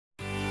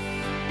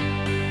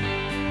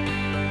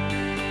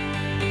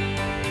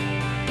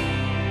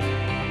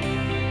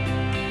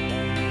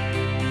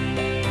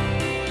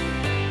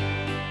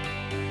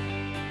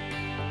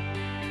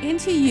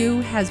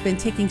NTU has been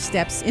taking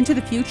steps into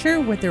the future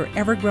with their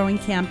ever-growing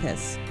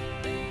campus.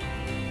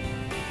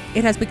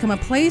 It has become a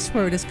place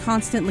where it is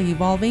constantly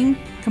evolving,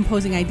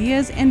 composing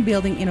ideas, and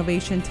building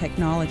innovation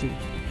technology.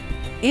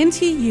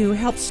 NTU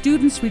helps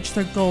students reach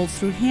their goals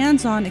through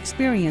hands-on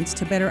experience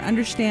to better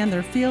understand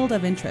their field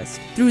of interest.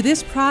 Through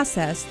this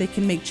process, they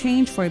can make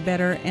change for a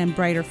better and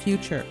brighter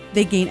future.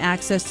 They gain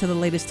access to the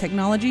latest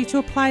technology to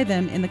apply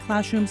them in the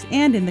classrooms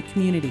and in the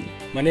community.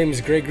 My name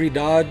is Gregory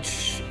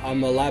Dodge.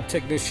 I'm a lab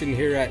technician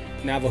here at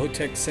Navajo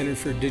Tech Center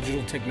for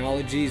Digital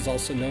Technologies,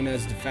 also known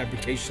as the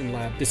Fabrication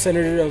Lab. The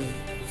Center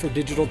for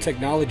Digital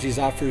Technologies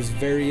offers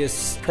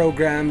various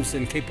programs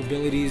and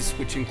capabilities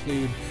which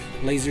include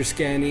laser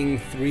scanning,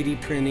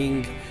 3D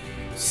printing,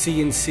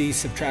 CNC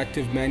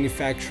subtractive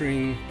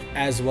manufacturing,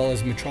 as well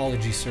as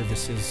metrology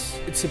services.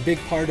 It's a big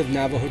part of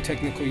Navajo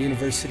Technical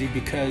University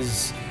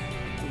because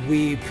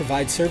we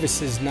provide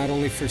services not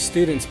only for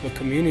students but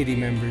community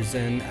members,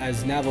 and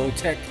as Navajo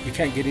Tech you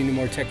can't get any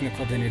more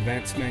technical than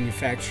advanced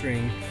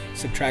manufacturing,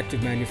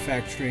 subtractive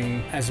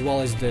manufacturing, as well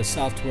as the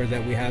software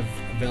that we have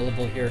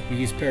available here. We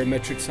use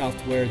parametric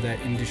software that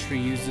industry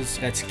uses.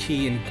 That's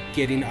key in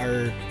getting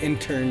our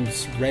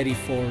interns ready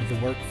for the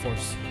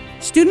workforce.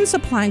 Students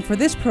applying for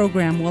this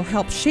program will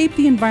help shape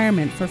the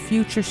environment for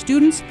future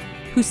students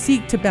who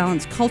seek to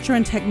balance culture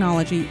and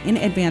technology in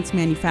advanced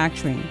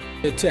manufacturing.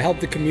 To help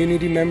the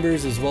community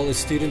members as well as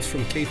students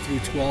from K through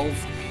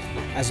 12,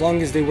 as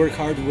long as they work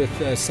hard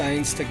with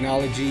science,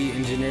 technology,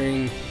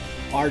 engineering,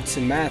 arts,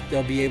 and math,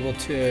 they'll be able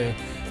to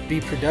be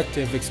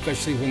productive,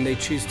 especially when they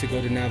choose to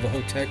go to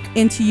Navajo Tech.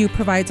 NTU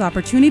provides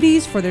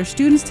opportunities for their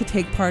students to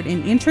take part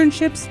in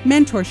internships,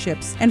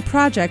 mentorships, and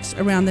projects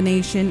around the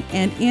nation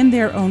and in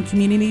their own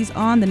communities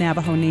on the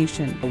Navajo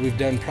Nation. We've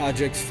done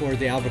projects for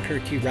the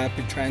Albuquerque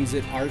Rapid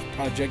Transit Art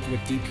Project with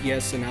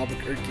DPS in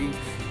Albuquerque.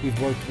 We've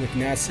worked with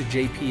NASA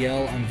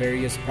JPL on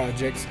various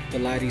projects, the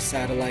LADI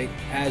satellite,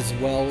 as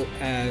well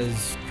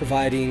as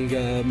providing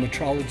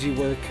metrology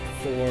work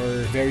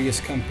for various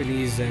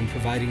companies and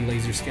providing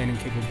laser scanning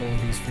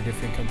capabilities for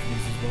different companies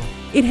as well.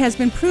 It has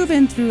been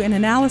proven through an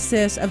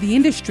analysis of the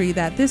industry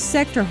that this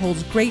sector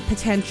holds great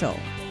potential.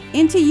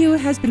 NTU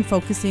has been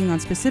focusing on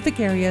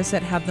specific areas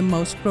that have the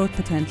most growth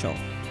potential,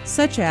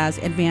 such as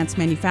advanced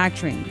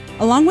manufacturing.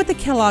 Along with the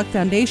Kellogg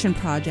Foundation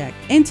project,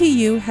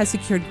 NTU has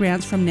secured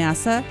grants from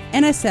NASA,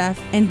 NSF,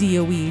 and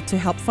DOE to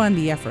help fund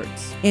the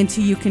efforts.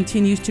 NTU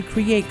continues to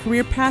create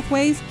career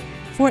pathways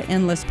for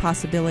endless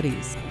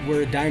possibilities.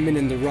 We're a diamond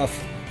in the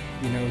rough.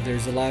 You know,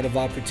 there's a lot of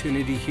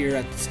opportunity here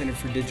at the Center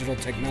for Digital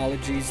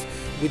Technologies.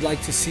 We'd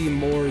like to see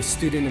more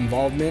student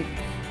involvement,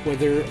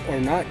 whether or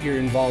not you're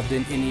involved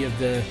in any of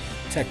the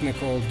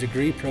technical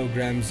degree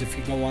programs. If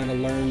you want to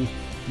learn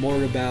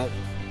more about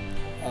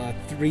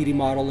 3D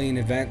modeling,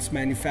 advanced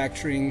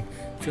manufacturing,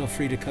 feel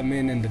free to come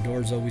in, and the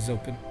door's always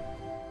open.